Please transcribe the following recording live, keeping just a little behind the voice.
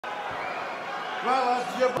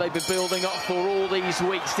They've been building up for all these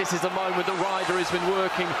weeks. This is the moment that Ryder has been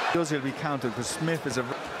working. He'll be counted because Smith is a...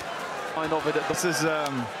 Of it. This is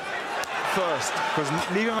first, because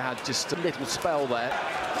Liam had just a little spell there.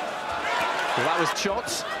 Well, that was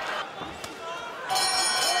shots.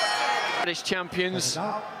 British champions.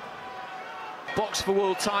 Box for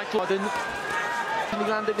world title. He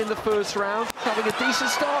landed in the first round. Having a decent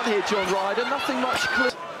start here, John Ryder. Nothing much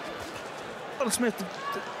clear. Smith,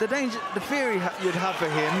 the danger, the fear you'd have for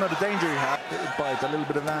him, not the danger he had, it'd bite a little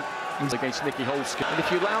bit of that. Against Nicky Holtzkin. And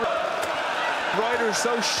if you allow Ryder is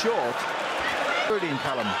so short, 30 in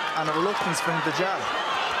Callum, and a reluctance for him to jab.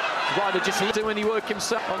 Ryder just doing any work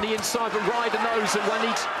himself on the inside, but Ryder knows that when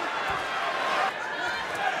he's...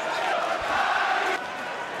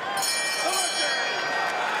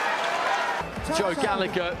 Joe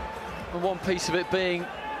Gallagher, and one piece of it being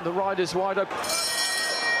the Ryder's wide open.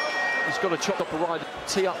 He's got to chop up a Ryder,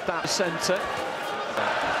 tee up that centre.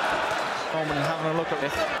 Moment and having a look at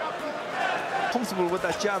it. Comfortable with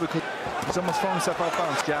that jab because he's almost thrown himself out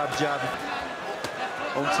bounds. Jab, jab.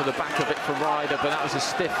 Onto the back of it from Ryder, but that was a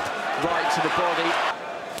stiff right to the body.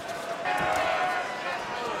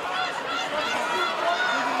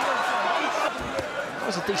 That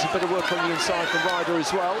was a decent bit of work on the inside from Ryder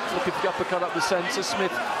as well. Looking for the uppercut up the centre.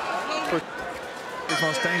 Smith. It's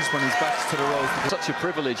most dangerous when he's back to the road. Such a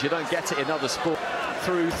privilege, you don't get it in other sport.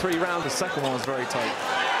 Through 3 rounds. The second one was very tight.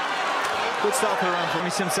 Good start for the round from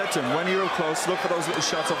Sim said to him, when you're close, look for those little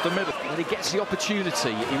shots up the middle. When he gets the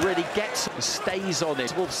opportunity, he really gets it, stays on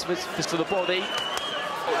it. Wolf Smith to the body.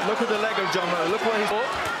 Look at the leg of John Ryder. Look where he's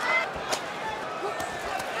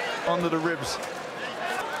under the ribs.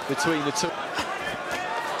 Between the two.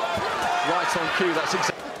 Right on cue, that's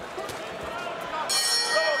exactly.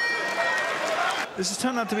 This has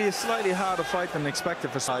turned out to be a slightly harder fight than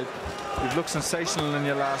expected for Side. You've looked sensational in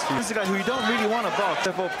your last few. This is a guy who you don't really want to box.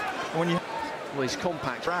 When you... Well, he's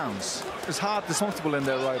compact rounds. It's hard to comfortable in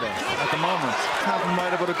there, Ryder, at the moment. Can't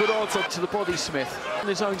Ryder, but a good also to the body, Smith. In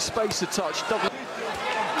his own space, a touch. Double.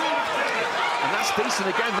 And that's decent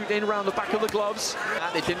again. In around the back of the gloves.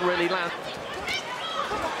 And it didn't really land.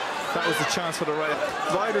 That was the chance for the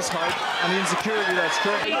Ryder's height and the insecurity that's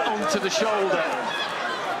created. Onto the shoulder.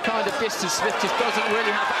 Kind of distance. Smith just doesn't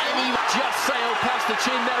really have any. Just sailed past the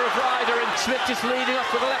chin there of Ryder, and Smith just leading up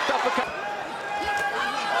with a left uppercut.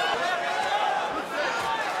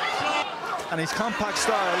 And his compact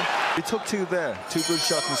style, he took 2 there. 2 good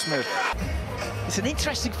shots from Smith. It's an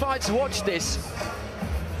interesting fight to watch this.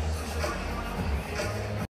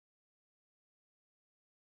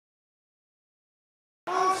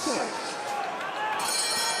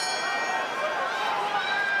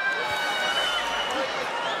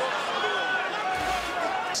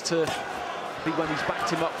 To be when he's backed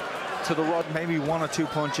him up to the rod. Maybe 1 or 2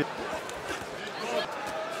 punches.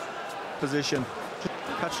 Position.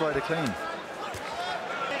 Catch Ryder clean.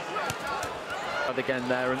 And again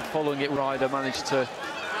there, and following it, Ryder managed to...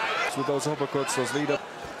 With those uppercuts, those lead up.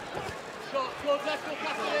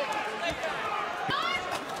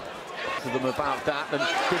 To them about that, and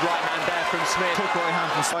good right hand there from Smith. Took right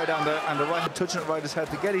hand from side and the right hand touching at Ryder's head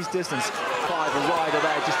to get his distance. 5 and Ryder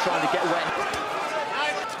there, just trying to get wet.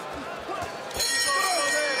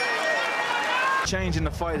 Change in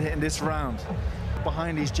the fight in this round.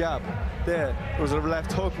 Behind his jab. There was a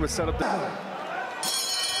left hook was set up there.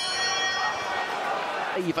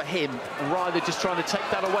 Either him and Ryder just trying to take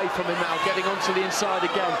that away from him now, getting onto the inside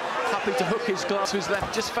again. Happy to hook his gloves to his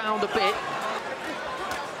left, just found a bit.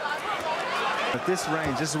 At this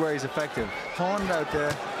range, this is where he's effective. Horned out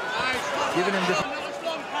there, giving him the...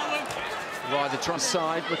 Ryder tries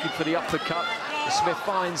side, looking for the uppercut. Smith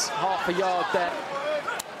finds half a yard there.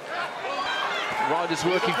 Ryder's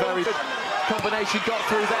working very good. Combination got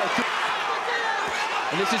through there.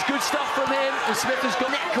 And this is good stuff from him. And Smith has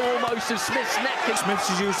got neck almost of Smith's neck.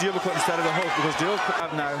 Smith's used the uppercut instead of the hook because the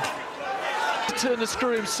uppercut now. Turned the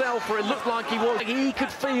screw himself, or it looked like he was. He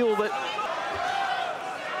could feel that.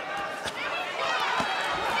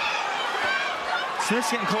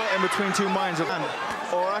 Smith's getting caught in between 2 minds of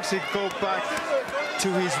or actually go back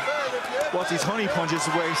to his honey punches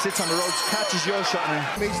where he sits on the ropes, catches your shot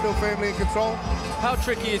and me still firmly in control. How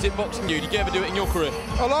tricky is it boxing you? Did you ever do it in your career?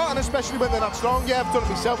 A lot, and especially when they're not strong. Yeah, I've done it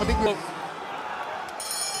myself. I think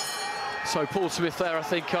So Paul Smith there, I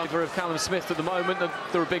think, over of Callum Smith at the moment. There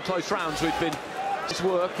have been close rounds. We've been his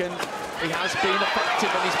work, and he has been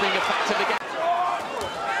effective, and he's being effective again.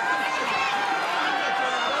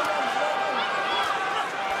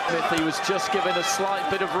 He was just given a slight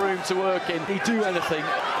bit of room to work in. He'd do anything.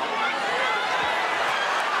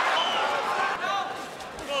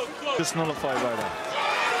 Just nullified by that.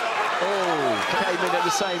 Oh, in at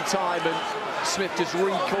the same time, and Smith just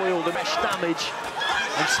recoiled and mesh damage.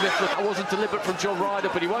 And Smith, look, that wasn't deliberate from John Ryder,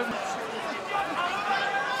 but he won't.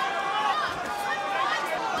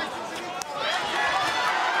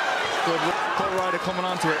 Good. Caught Ryder coming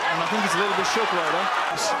onto it, and I think he's a little bit shook, Ryder.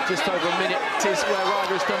 Just over a minute is where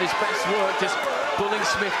Ryder has done his best work, just pulling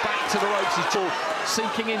Smith back to the ropes. He's all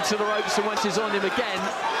sinking into the ropes, and once he's on him again.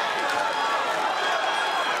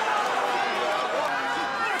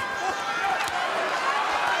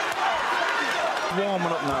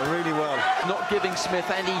 Warming up now really well. Not giving Smith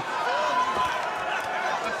any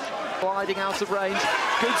gliding out of range.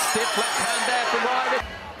 Good stiff left hand there from Ryder.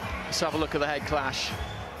 Let's have a look at the head clash.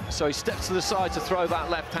 So he steps to the side to throw that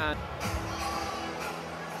left hand.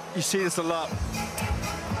 You see this a lot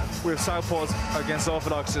with southpaws against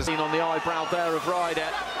orthodoxes. Seen on the eyebrow there of Ryder.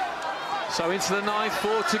 So into the knife,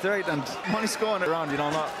 4-2. And money's going around, you know,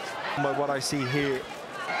 not by what I see here.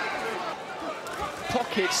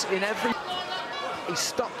 Pockets in every... He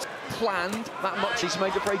stopped, planned that much. He's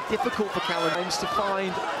made it very difficult for Callum to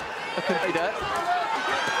find a contender.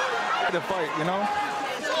 The fight, you know.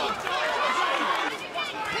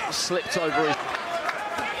 Slipped over his...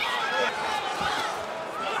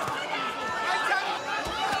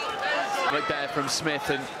 Right there from Smith,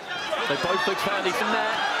 and they both look fairly from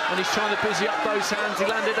there. And he's trying to busy up those hands. He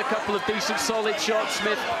landed a couple of decent, solid shots.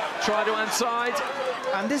 Smith tried to inside.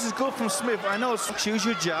 And this is good from Smith. I know it's choose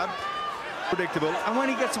your jab. Predictable, and when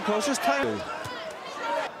he gets him close, just tight.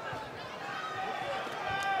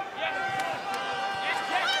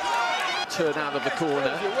 Turn out of the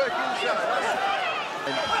corner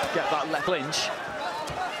and get that left clinch.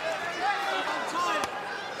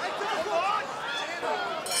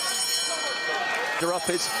 They're up.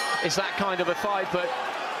 It's that kind of a fight, but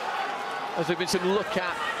as we've been to look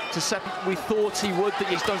at, we thought he would. That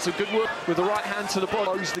he's done some good work with the right hand to the body,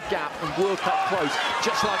 close the gap and work up close,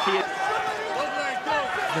 just like he is.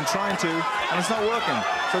 Been trying to, and it's not working.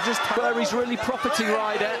 So just where he's really property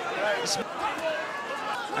Ryder.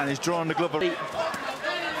 And he's drawing the glove. Rule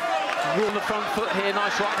on the front foot here,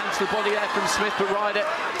 nice right hand to the body there from Smith, but Ryder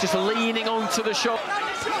just leaning onto the shot.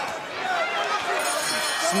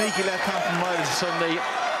 Sneaky left hand from Ryder. Just on the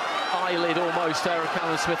eyelid almost there of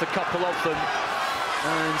Callum Smith, a couple of them.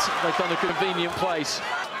 And they've done a convenient place.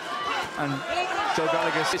 And Joe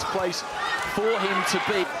Gallagher, this place for him to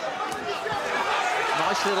be.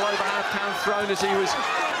 Nice little overhand hand thrown as he was...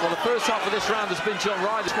 Well, the first half of this round has been John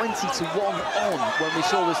Ryder 20-1 on when we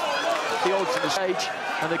saw the odds at the stage.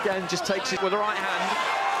 And again, just takes it with the right hand.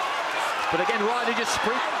 But again, Ryder just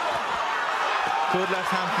sprint. Good left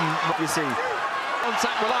hand from what you see.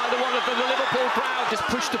 Contact with either one of them. The Liverpool crowd just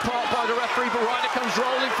pushed apart by the referee, but Ryder comes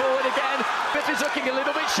rolling forward again. Smith is looking a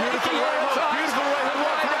little bit shaky. Beautiful right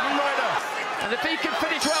from Ryder. And if he can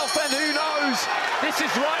finish well, then who knows? This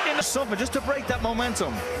is right in the... Something just to break that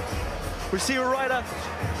momentum. We see Ryder,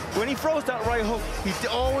 when he throws that right hook, he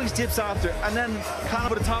always dips after, and then kind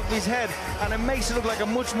of at the top of his head, and it makes it look like a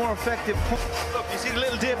much more effective punch. Look, you see the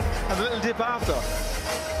little dip and the little dip after.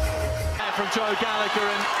 From Joe Gallagher,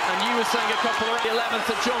 and you were saying a couple of 11th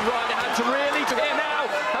that John Ryder had to really do here now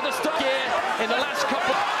at the stop here in the last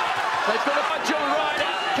couple. They've got to fight John Ryder.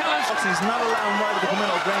 He's not allowing Ryder to come in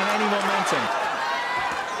or gain any momentum.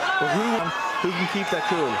 But who can keep that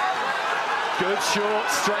cool? Good short,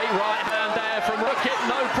 straight right hand there from Rocket,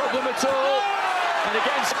 no problem at all. And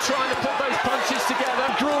again, trying to put those punches together,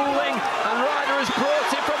 grueling, and Ryder has brought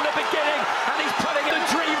it from the beginning, and he's putting it. The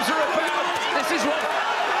dreams are about. This is what,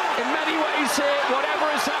 in many ways here, whatever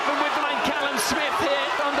has happened with Callum Smith here,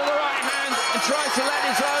 under the right hand, and tries to let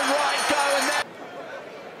his own right go, and then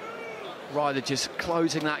Ryder just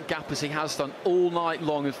closing that gap as he has done all night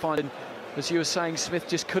long, and finding, as you were saying, Smith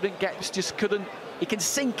just couldn't, he can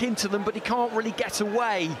sink into them, but he can't really get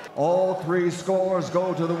away. All three scores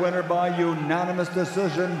go to the winner by unanimous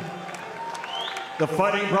decision. The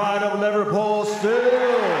Fighting Pride of Liverpool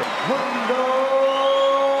still